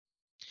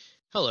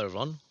Hello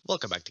everyone,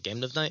 welcome back to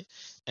Game Dev Night,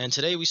 and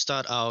today we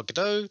start our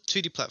Godot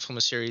 2D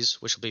platformer series,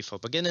 which will be for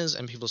beginners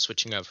and people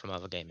switching over from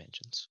other game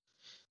engines.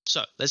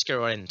 So, let's get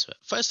right into it.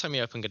 First time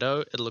you open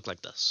Godot, it'll look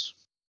like this,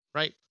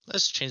 right?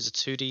 Let's change the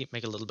 2D,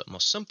 make it a little bit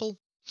more simple.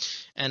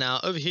 And now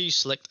over here you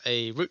select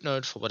a root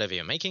node for whatever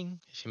you're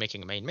making. If you're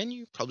making a main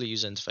menu, probably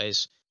use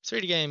interface,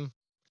 3D game,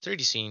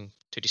 3D scene,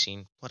 2D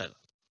scene, whatever.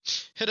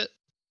 Hit it,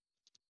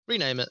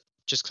 rename it,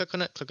 just click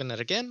on it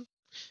again,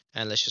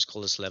 and let's just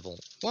call this level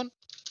 1.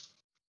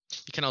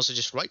 You can also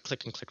just right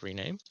click and click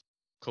rename.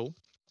 Cool.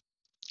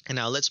 And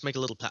now let's make a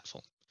little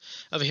platform.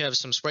 Over here I have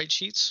some sprite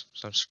sheets,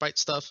 some sprite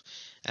stuff,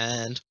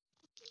 and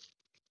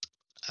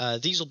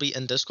these will be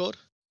in Discord.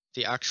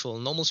 The actual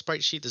normal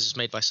sprite sheet, this is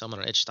made by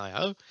someone on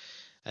itch.io.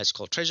 It's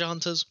called Treasure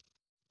Hunters.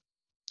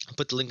 I'll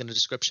put the link in the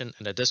description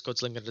and the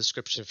Discord's link in the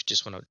description if you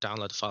just want to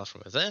download the file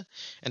from over there.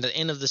 And at the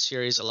end of the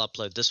series, I'll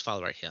upload this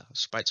file right here,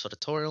 Sprites for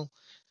tutorial,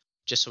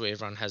 just so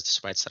everyone has the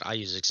sprites that I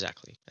use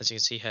exactly. As you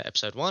can see here,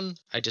 episode 1,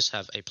 I just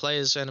have a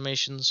player's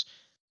animations,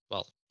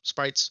 well,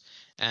 sprites,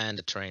 and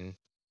a terrain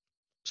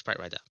sprite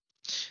right there.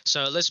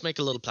 So let's make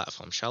a little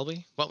platform, shall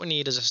we? What we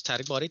need is a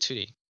static body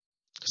 2D,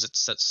 because it's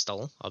set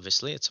still,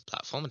 obviously, it's a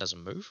platform, it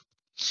doesn't move.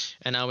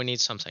 And now we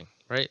need something,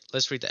 right?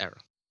 Let's read the error.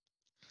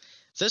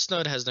 This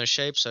node has no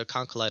shape, so it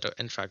can't collide or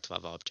interact with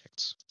other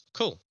objects.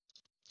 Cool.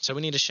 So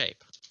we need a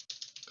shape.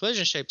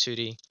 Collision shape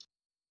 2D,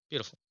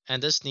 beautiful.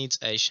 And this needs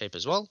a shape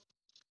as well.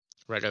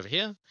 Right over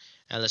here,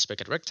 and let's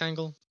make it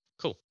rectangle.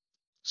 Cool.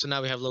 So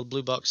now we have a little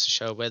blue box to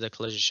show where the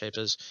collision shape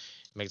is.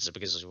 Make this as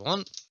big as we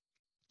want.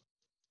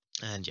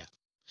 And yeah.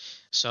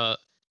 So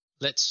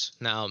let's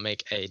now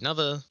make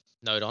another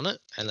node on it,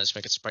 and let's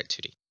make it sprite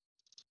 2D.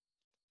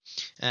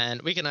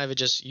 And we can either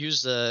just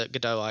use the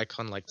Godot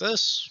icon like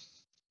this,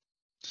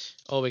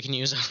 or we can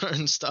use our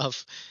own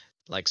stuff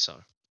like so.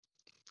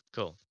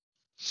 Cool.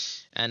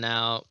 And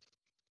now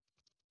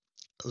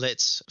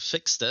let's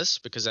fix this,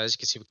 because as you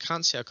can see, we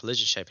can't see our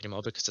collision shape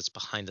anymore because it's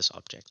behind this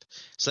object.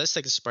 So let's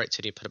take the sprite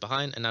 2D, put it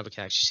behind, and now we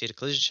can actually see the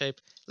collision shape.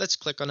 Let's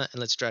click on it and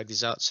let's drag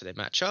these out so they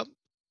match up.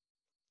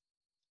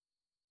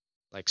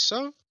 Like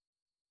so.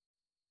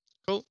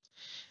 Cool.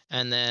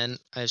 And then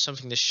I have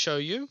something to show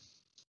you,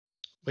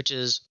 which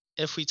is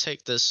if we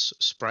take this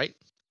sprite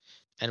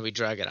and we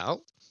drag it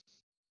out,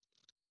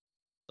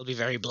 it'll be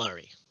very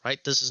blurry,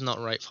 right? This is not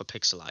right for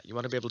pixel art. You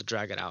want to be able to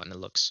drag it out and it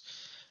looks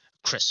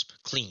crisp,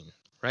 clean,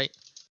 right?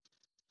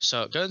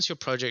 So go into your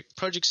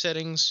project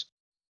settings,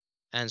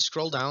 and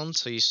scroll down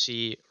so you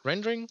see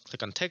rendering,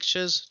 click on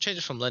textures, change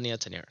it from linear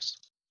to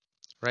nearest,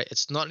 right?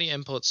 It's not in the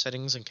import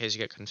settings in case you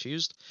get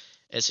confused,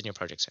 it's in your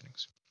project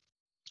settings.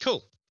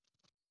 Cool.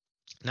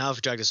 Now if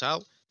we drag this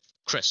out,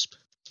 crisp,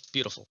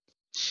 beautiful.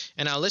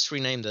 And now let's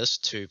rename this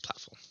to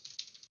platform.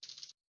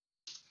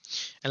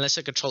 And let's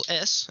hit Control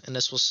S, and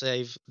this will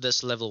save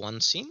this level 1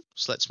 scene.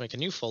 So let's make a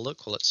new folder,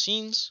 call it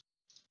scenes,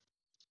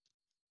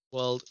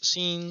 world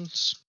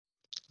scenes,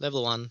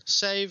 level 1,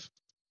 save,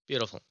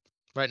 beautiful.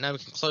 Right now we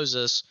can close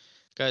this,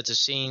 go to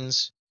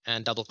scenes,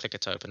 and double click it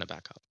to open it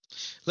back up.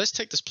 Let's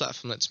take this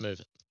platform, let's move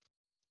it.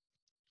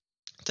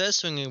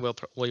 First thing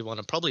we want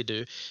to probably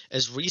do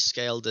is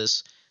rescale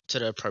this to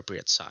the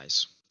appropriate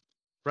size,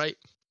 right?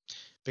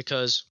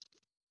 Because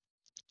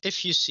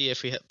if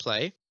we hit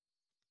play,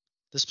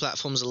 this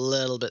platform's a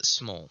little bit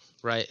small,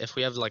 right? If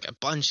we have like a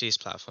bunch of these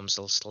platforms,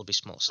 they'll still be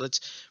small. So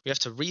we have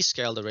to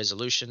rescale the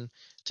resolution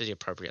to the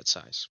appropriate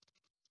size.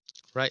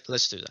 Right,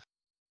 let's do that.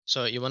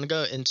 So you want to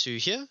go into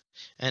here,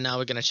 and now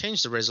we're going to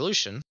change the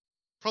resolution,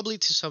 probably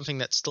to something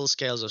that still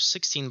scales of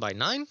 16 by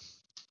 9.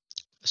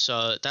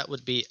 So that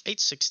would be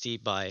 860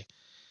 by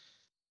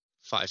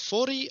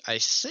 540, I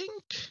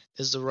think,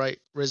 is the right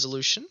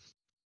resolution.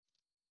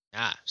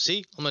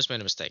 See, almost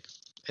made a mistake.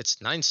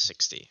 It's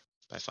 960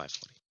 by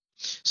 540.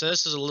 So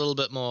this is a little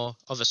bit more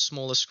of a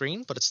smaller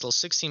screen, but it's still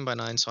 16 by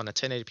 9, so on a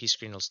 1080p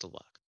screen it'll still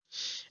work.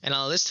 And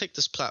now let's take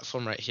this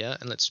platform right here,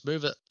 and let's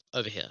move it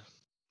over here.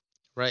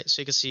 Right,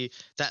 so you can see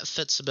that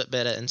fits a bit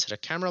better into the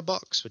camera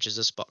box, which is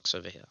this box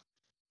over here.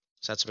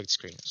 So that's how big the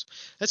screen is.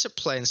 Let's hit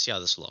play and see how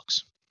this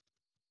looks.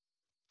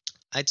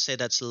 I'd say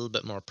that's a little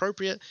bit more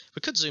appropriate. We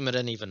could zoom it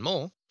in even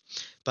more,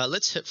 but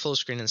let's hit full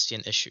screen and see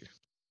an issue.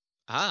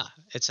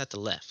 It's at the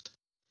left.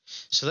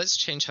 So let's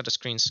change how the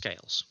screen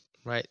scales,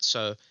 right?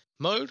 So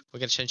mode, we're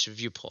going to change to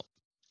viewport.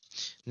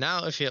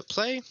 Now if you hit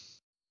play,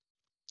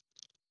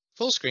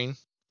 full screen,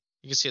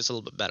 you can see it's a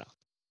little bit better.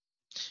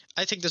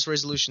 I think this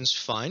resolution's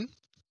fine.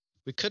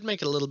 We could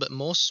make it a little bit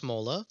more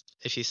smaller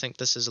if you think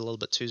this is a little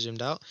bit too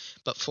zoomed out,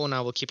 but for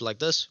now we'll keep it like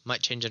this,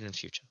 might change it in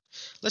future.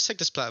 Let's take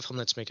this platform,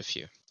 let's make a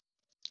few.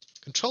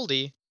 Control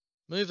D,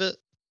 move it,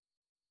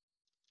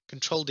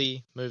 Control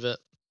D, move it,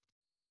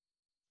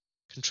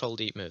 Control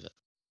D, move it.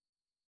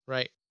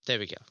 Right, there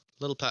we go.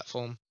 Little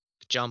platform,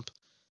 jump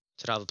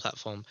to the other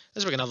platform.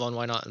 Let's make another one,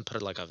 why not, and put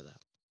it like over there.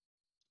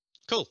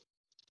 Cool.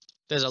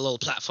 There's a little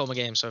platformer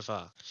game so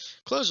far.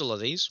 Close all of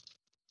these.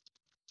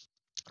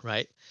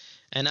 Right,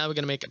 and now we're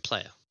going to make a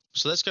player.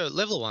 So let's go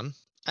level 1,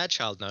 add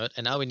child node,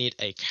 and now we need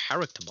a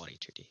character body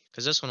 2D,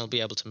 because this one will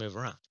be able to move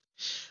around.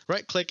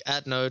 Right click,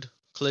 add node,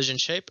 collision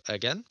shape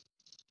again,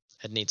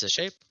 It needs a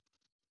shape.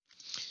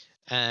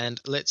 And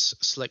let's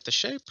select the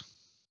shape.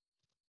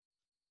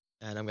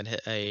 And I'm gonna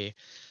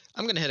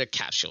hit a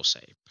capsule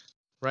shape.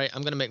 Right?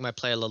 I'm gonna make my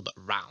player a little bit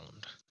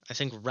round. I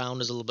think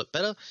round is a little bit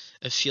better.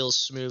 It feels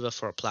smoother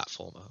for a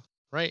platformer,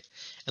 right?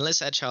 And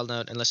let's add child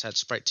node and let's add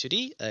sprite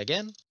 2D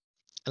again.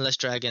 And let's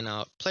drag in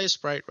our player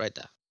sprite right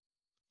there.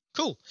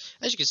 Cool.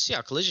 As you can see,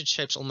 our collision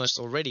shape's almost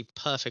already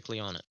perfectly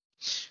on it.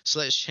 So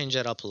let's change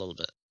that up a little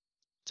bit.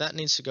 That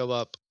needs to go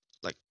up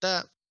like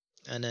that.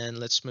 And then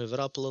let's move it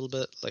up a little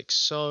bit like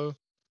so.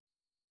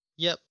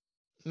 Yep.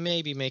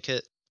 Maybe make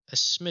it a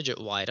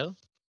smidget wider.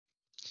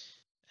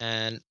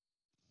 And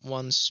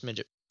one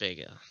smidget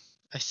bigger.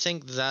 I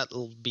think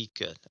that'll be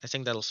good. I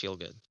think that'll feel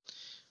good,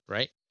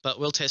 right? But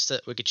we'll test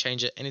it. We could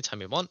change it anytime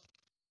we want.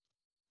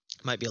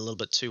 Might be a little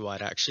bit too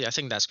wide, actually. I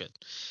think that's good.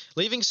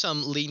 Leaving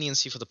some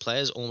leniency for the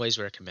player is always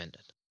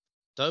recommended.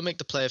 Don't make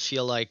the player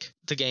feel like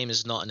the game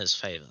is not in his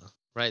favor,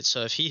 right?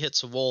 So if he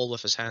hits a wall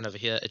with his hand over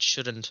here, it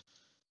shouldn't,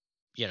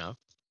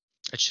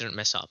 it shouldn't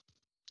mess up.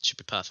 It should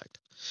be perfect.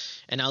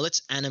 And now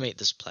let's animate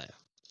this player,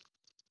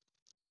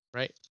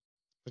 right?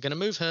 We're going to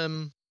move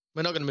him.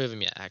 We're not going to move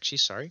him yet, actually.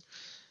 Sorry.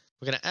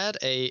 We're going to add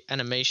a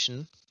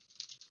animation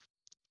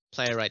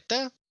player right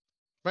there.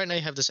 Right now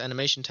you have this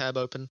animation tab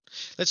open.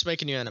 Let's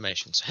make a new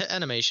animation. So hit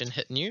animation,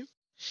 hit new,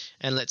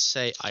 and let's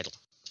say idle.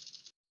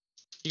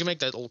 You can make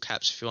that all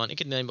caps if you want. You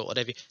can name it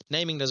whatever.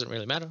 Naming doesn't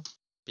really matter.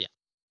 But yeah.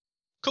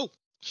 Cool.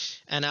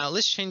 And now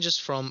let's change this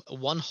from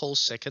 1 whole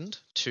second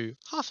to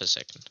half a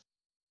second.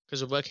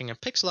 Because we're working in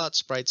pixel art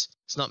sprites,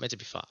 it's not meant to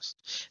be fast.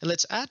 And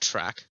let's add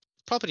track,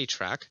 property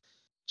track.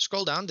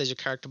 Scroll down, there's your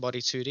character body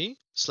 2D.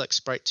 Select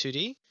sprite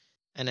 2D,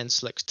 and then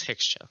select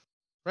texture.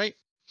 Right?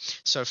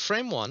 So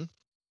frame 1.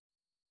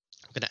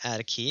 I'm going to add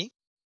a key,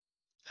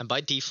 and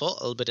by default,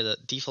 a little bit of the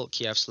default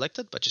key I've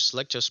selected, but just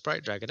select your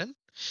sprite, drag it in,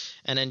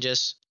 and then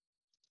just,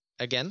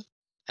 again,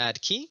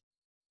 add key,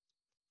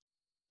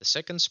 the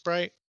second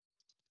sprite,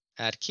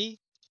 add key,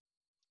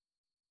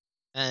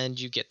 and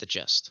you get the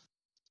gist.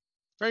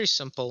 Very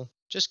simple,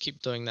 just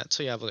keep doing that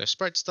till you have all your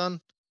sprites done.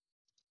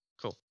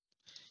 Cool.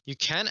 You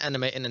can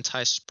animate an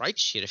entire sprite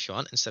sheet if you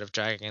want, instead of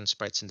dragging in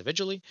sprites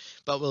individually,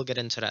 but we'll get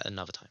into that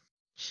another time.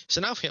 So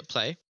now if we hit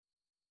play,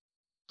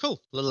 cool,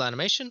 little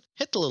animation,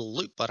 hit the little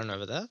loop button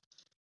over there,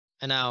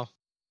 and now,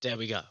 there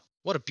we go.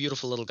 What a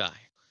beautiful little guy,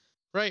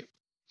 right?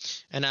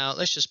 And now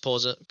let's just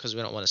pause it, because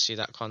we don't want to see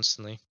that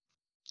constantly.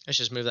 Let's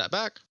just move that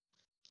back.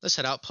 Let's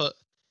hit output,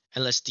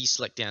 and let's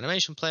deselect the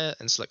animation player,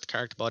 and select the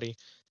character body,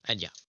 and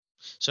yeah.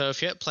 So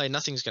if you hit play,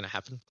 nothing's going to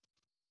happen.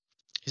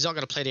 He's not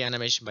going to play the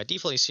animation by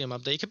default. You see him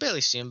up there. You can barely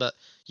see him, but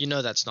you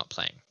know that's not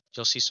playing.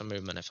 You'll see some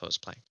movement if it was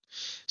playing.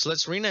 So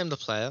let's rename the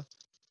player.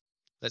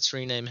 Let's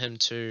rename him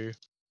to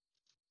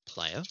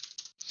player,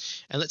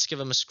 and let's give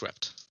him a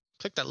script.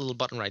 Click that little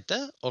button right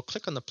there, or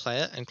click on the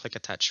player and click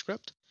attach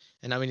script.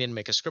 And now we need to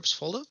make a scripts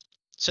folder.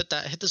 Set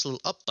that, hit this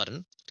little up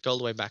button to go all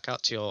the way back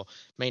out to your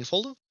main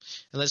folder.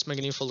 And let's make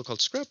a new folder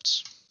called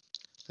scripts.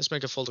 Let's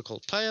make a folder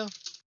called player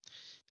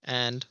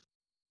and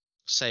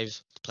save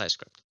the player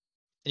script.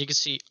 And you can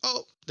see,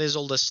 oh, there's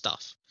all this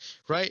stuff,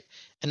 right?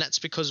 And that's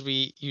because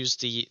we use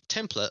the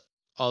template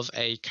of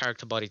a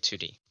character body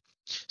 2D.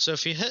 So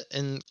if you hit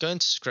and go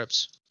into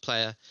scripts,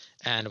 player,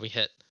 and we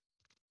hit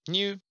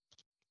new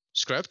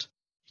script,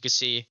 you can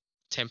see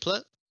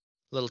template,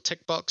 little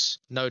tick box,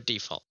 no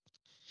default.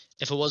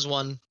 If it was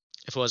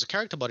a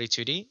character body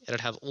 2D,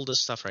 it'd have all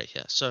this stuff right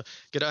here. So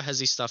Godot has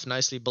these stuff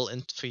nicely built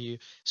in for you,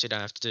 so you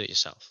don't have to do it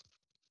yourself.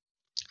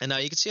 And now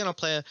you can see on our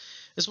player,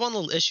 there's one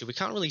little issue. We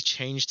can't really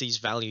change these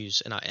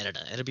values in our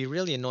editor. It'd be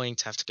really annoying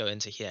to have to go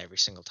into here every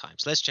single time.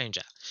 So let's change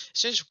that.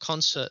 Let's change from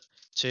concert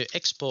to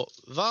export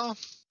var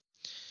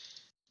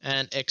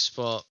and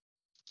export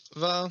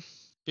var.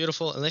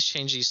 Beautiful. And let's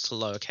change these to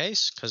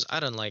lowercase, because I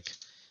don't like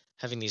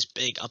having these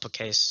big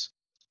uppercase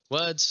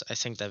words. I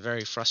think they're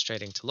very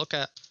frustrating to look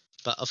at.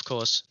 But of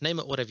course, name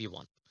it whatever you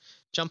want.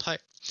 Jump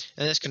height.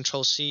 And let's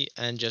Control C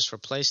and just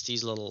replace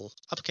these little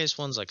uppercase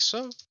ones like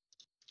so.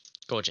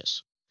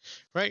 Gorgeous.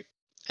 Right?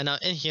 And now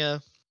in here,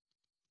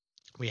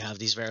 we have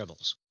these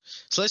variables.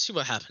 So let's see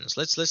what happens.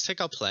 Let's take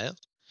our player.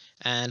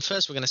 And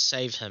first, we're going to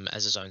save him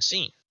as his own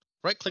scene.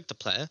 Right-click the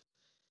player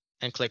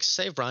and click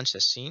Save Branch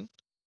as Scene.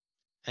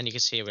 And you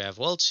can see we have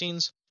World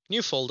Scenes,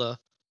 New Folder,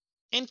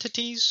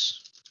 Entities,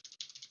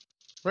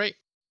 right?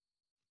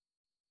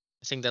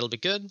 I think that'll be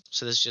good.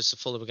 So this is just a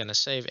folder we're going to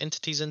save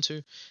entities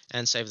into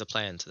and save the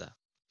player into there.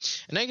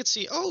 And now you can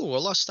see, oh, a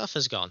lot of stuff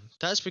is gone.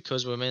 That's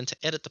because we're meant to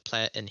edit the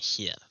player in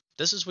here.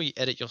 This is where you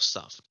edit your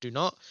stuff. Do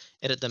not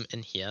edit them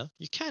in here.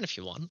 You can if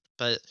you want,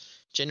 but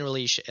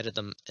generally you should edit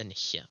them in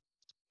here,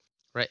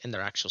 right, in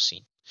their actual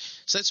scene.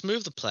 So let's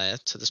move the player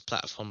to this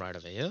platform right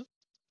over here.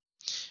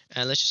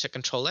 And let's just hit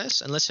Control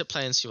S and let's hit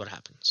play and see what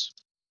happens.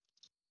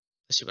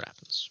 Let's see what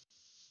happens.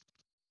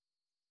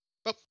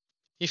 Oh,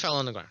 he fell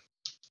on the ground.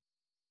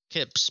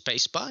 Hit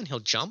spacebar and he'll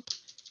jump.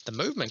 The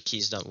movement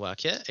keys don't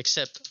work yet,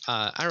 except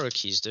arrow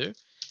keys do.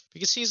 You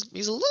can see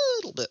he's a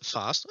little bit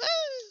fast.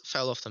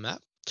 Fell off the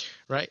map,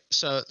 right?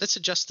 So let's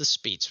adjust the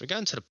speed. So we go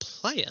into the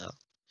player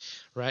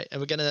right?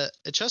 And we're going to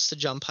adjust the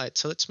jump height.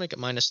 So let's make it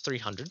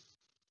 -300.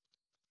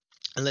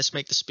 And let's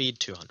make the speed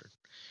 200,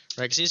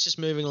 right? Because he's just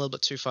moving a little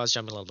bit too fast,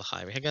 jumping a little bit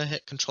high. We're going to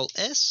hit Control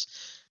S,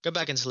 go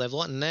back into level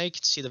 1, and now you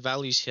can see the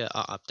values here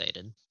are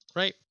updated,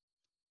 right?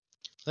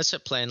 Let's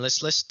hit play and let's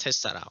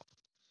test that out.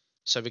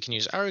 So we can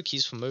use arrow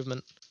keys for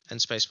movement and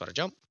spacebar to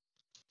jump.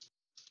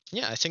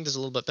 Yeah, I think there's a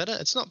little bit better.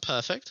 It's not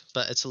perfect,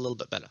 but it's a little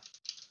bit better,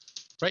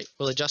 right?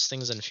 We'll adjust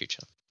things in the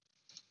future.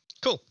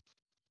 Cool.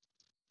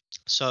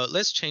 So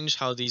let's change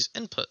how this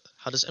input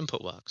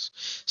works.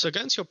 So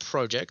go into your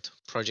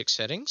project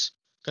settings,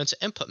 go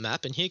into input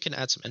map, and here you can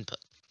add some input.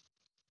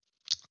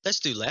 Let's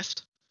do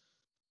left,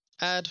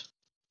 add,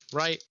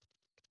 right,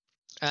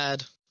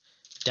 add,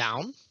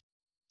 down,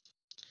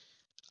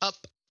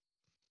 up,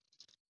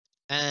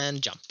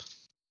 and jump.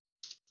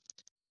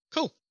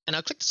 Cool. And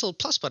I'll click this little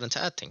plus button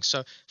to add things.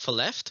 So for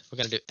left, we're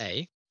going to do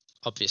A,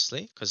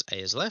 obviously, because A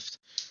is left.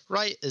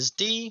 Right is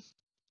D.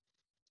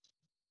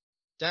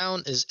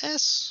 Down is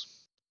S.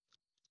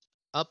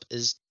 Up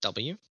is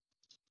W.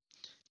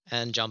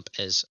 And jump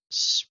is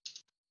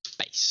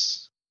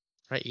space.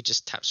 Right? You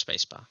just tap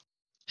spacebar.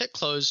 Hit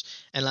close,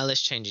 and now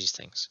let's change these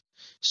things.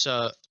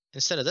 So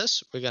instead of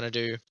this, we're going to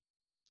do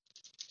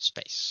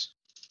space.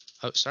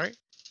 Oh, sorry.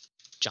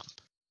 Jump.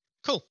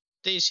 Cool.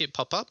 There you see it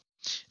pop up.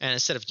 And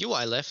instead of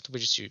UI left, we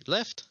just do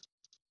left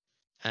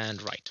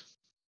and right.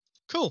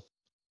 Cool.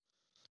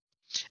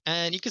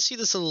 And you can see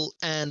this little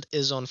and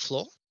is on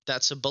floor.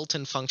 That's a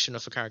built-in function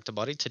of a character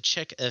body to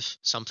check if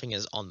something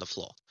is on the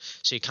floor.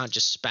 So you can't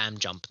just spam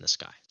jump in the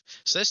sky.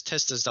 So let's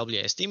test this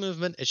WASD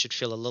movement. It should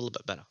feel a little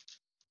bit better.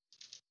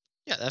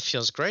 Yeah, that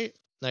feels great.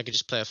 Now I can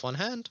just play with one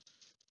hand.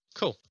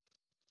 Cool.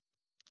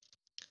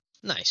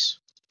 Nice.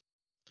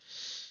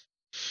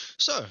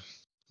 So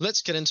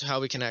let's get into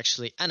how we can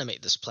actually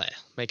animate this player,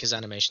 make his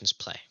animations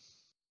play.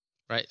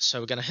 Right, so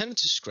we're going to head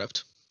into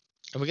script,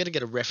 and we're going to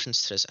get a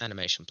reference to this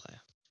animation player.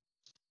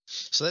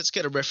 So let's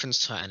get a reference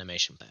to our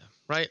animation player,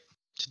 right?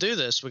 To do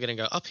this, we're going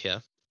to go up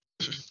here,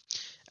 and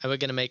we're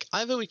going to make,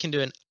 either we can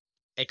do an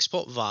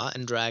export var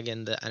and drag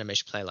in the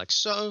animation player like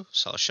so.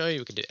 So I'll show you,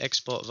 we can do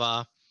export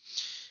var,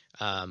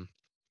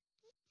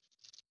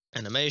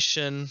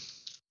 animation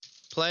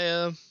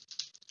player,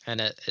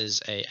 and it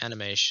is a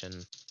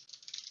animation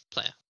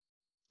player,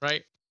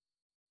 right?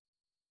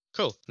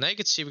 Cool. Now you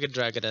can see we can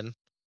drag it in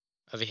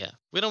over here.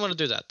 We don't want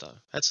to do that though.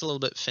 That's a little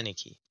bit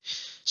finicky.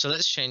 So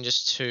let's change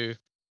this to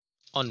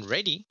on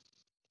ready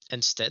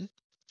instead.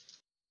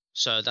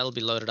 So that'll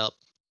be loaded up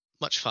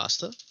much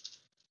faster.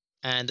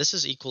 And this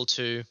is equal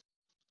to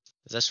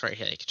this right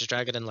here. You can just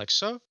drag it in like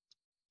so.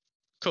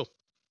 Cool.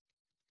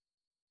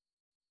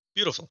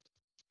 Beautiful.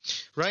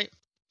 Right?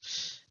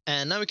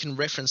 And now we can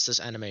reference this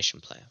animation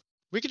player.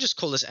 We could just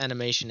call this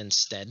animation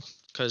instead,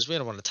 because we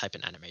don't want to type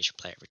in animation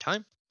player every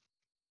time.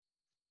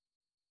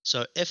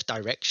 So if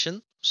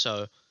direction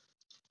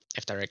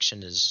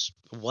is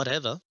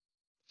whatever,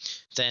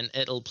 then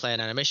it'll play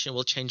an animation.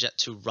 We'll change that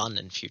to run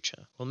in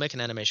future. We'll make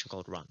an animation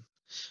called run.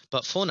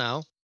 But for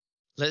now,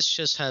 let's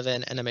just have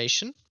an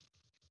animation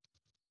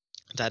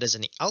that is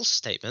in the else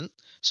statement.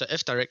 So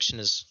if direction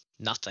is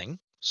nothing,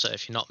 so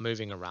if you're not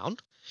moving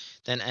around,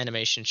 then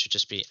animation should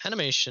just be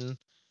animation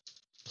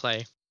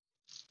play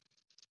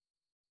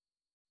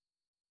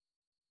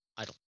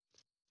idle.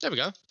 There we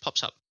go,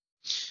 pops up.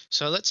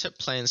 So let's hit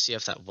play and see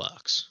if that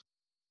works.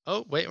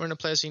 Oh, wait, we're in a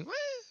player scene.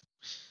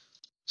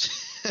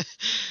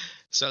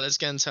 So let's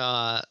get into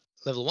our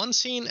level 1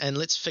 scene and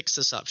let's fix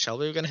this up, shall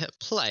we? We're going to hit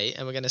play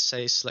and we're going to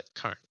say select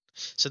current.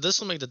 So this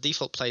will make the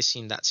default play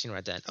scene, that scene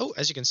right there. Oh,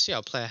 as you can see,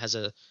 our player has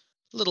a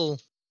little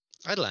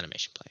idle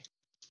animation play.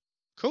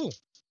 Cool.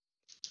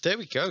 There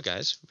we go,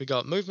 guys. We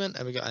got movement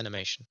and we got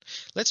animation.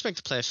 Let's make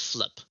the player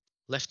flip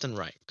left and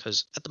right,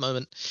 because at the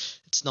moment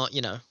it's not,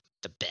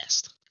 the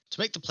best. To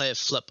make the player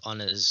flip on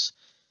his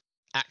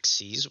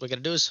axes, we're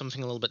going to do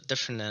something a little bit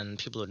different than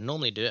people would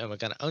normally do, and we're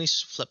going to only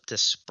flip the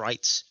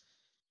sprites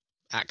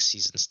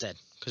axes instead,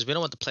 because we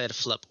don't want the player to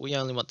flip. We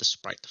only want the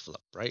sprite to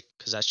flip, right?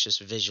 Because that's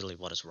just visually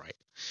what is right.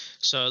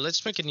 So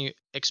let's make a new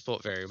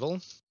export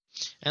variable,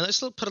 and let's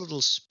put a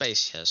little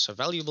space here. So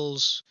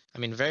variables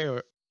have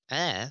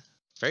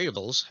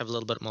a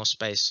little bit more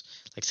space,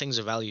 like things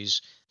are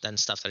values than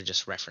stuff that are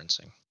just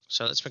referencing.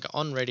 So let's make an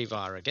onReady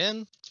var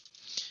again,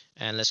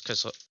 and let's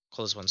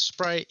call this one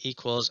sprite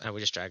equals, and we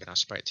just drag in our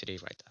sprite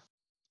 2D right there.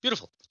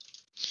 Beautiful.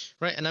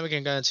 Right, and now we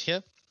can go into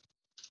here,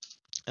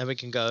 and we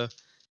can go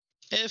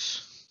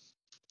if,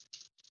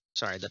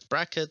 the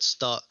brackets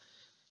dot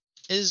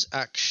is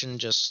action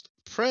just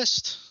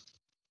pressed,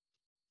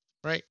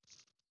 right?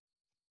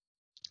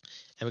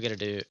 And we're going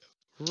to do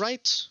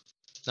right.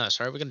 No,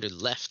 sorry, we're going to do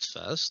left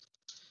first.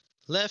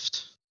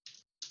 Left.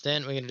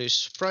 Then we're going to do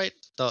sprite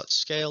dot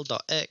scale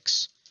dot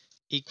x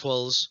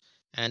equals,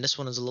 and this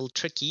one is a little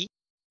tricky.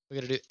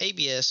 We're going to do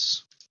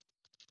ABS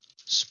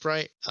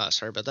sprite.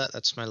 Sorry about that.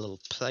 That's my little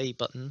play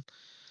button.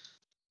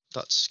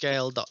 Dot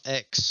scale dot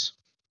x.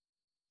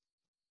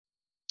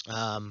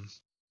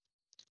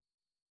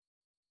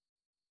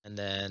 And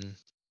then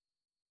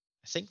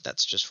I think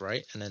that's just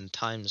right. And then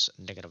times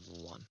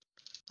 -1.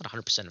 Not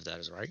 100% of that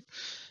is right.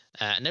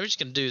 And then we're just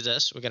going to do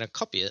this. We're going to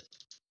copy it,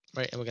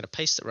 right? And we're going to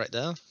paste it right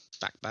there,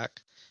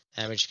 back.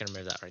 And we're just going to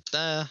move that right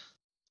there.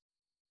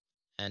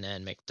 And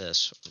then make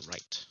this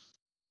right.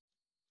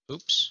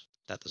 Oops,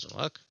 that doesn't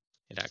work.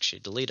 You'd actually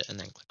delete it and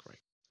then click right.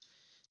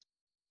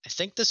 I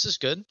think this is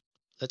good.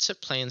 Let's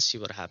hit play and see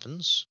what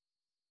happens.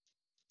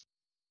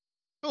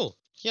 Oh,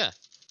 yeah.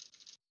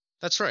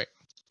 That's right.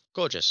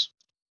 Gorgeous.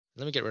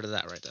 Let me get rid of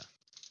that right there.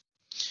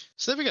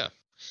 So there we go.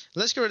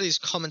 Let's get rid of these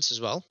comments as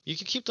well. You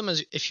can keep them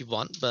as if you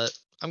want, but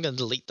I'm going to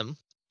delete them.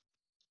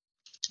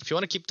 If you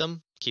want to keep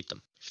them, keep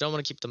them. If you don't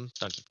want to keep them,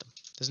 don't keep them.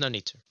 There's no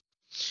need to.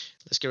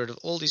 Let's get rid of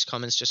all these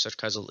comments just so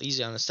it's a little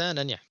easier to understand.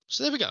 And yeah,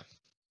 so there we go.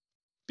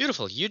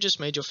 Beautiful. You just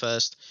made your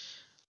first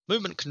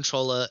movement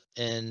controller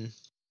in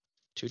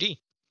 2D.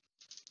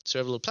 So we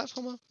have a little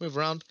platformer, move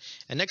around,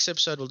 and next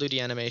episode we'll do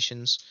the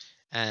animations,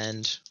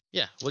 and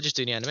yeah, we'll just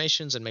do the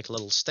animations and make a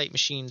little state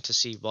machine to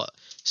see what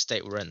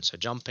state we're in. So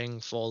jumping,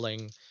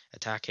 falling,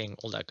 attacking,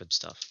 all that good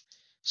stuff.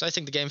 So I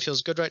think the game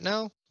feels good right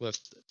now with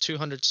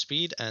 200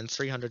 speed and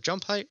 300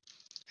 jump height.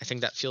 I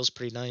think that feels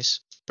pretty nice,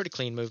 pretty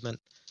clean movement,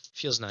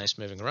 feels nice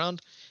moving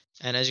around.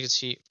 And as you can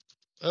see,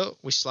 oh,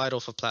 we slide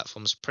off of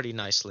platforms pretty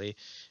nicely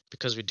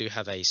because we do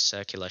have a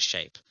circular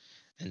shape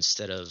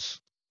instead of,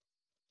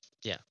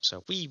 yeah,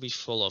 so we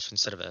fall off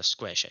instead of a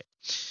square shape.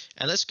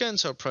 And let's go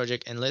into our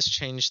project and let's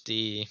change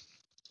the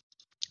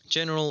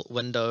general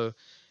window.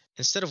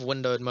 Instead of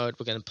windowed mode,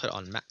 we're going to put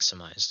on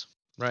maximized,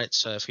 right?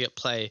 So if we hit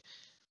play,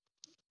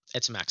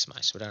 it's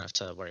maximized, so we don't have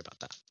to worry about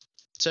that.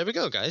 So there we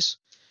go, guys.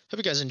 Hope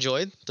you guys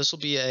enjoyed. This will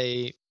be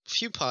a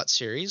few part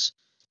series,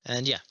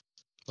 and yeah,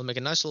 we'll make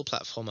a nice little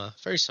platformer,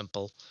 very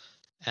simple,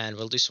 and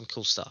we'll do some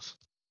cool stuff.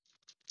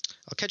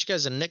 I'll catch you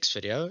guys in the next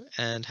video,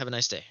 and have a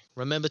nice day.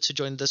 Remember to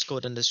join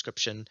Discord in the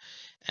description,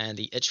 and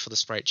the itch for the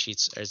sprite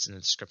sheets is in the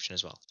description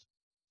as well.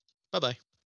 Bye-bye.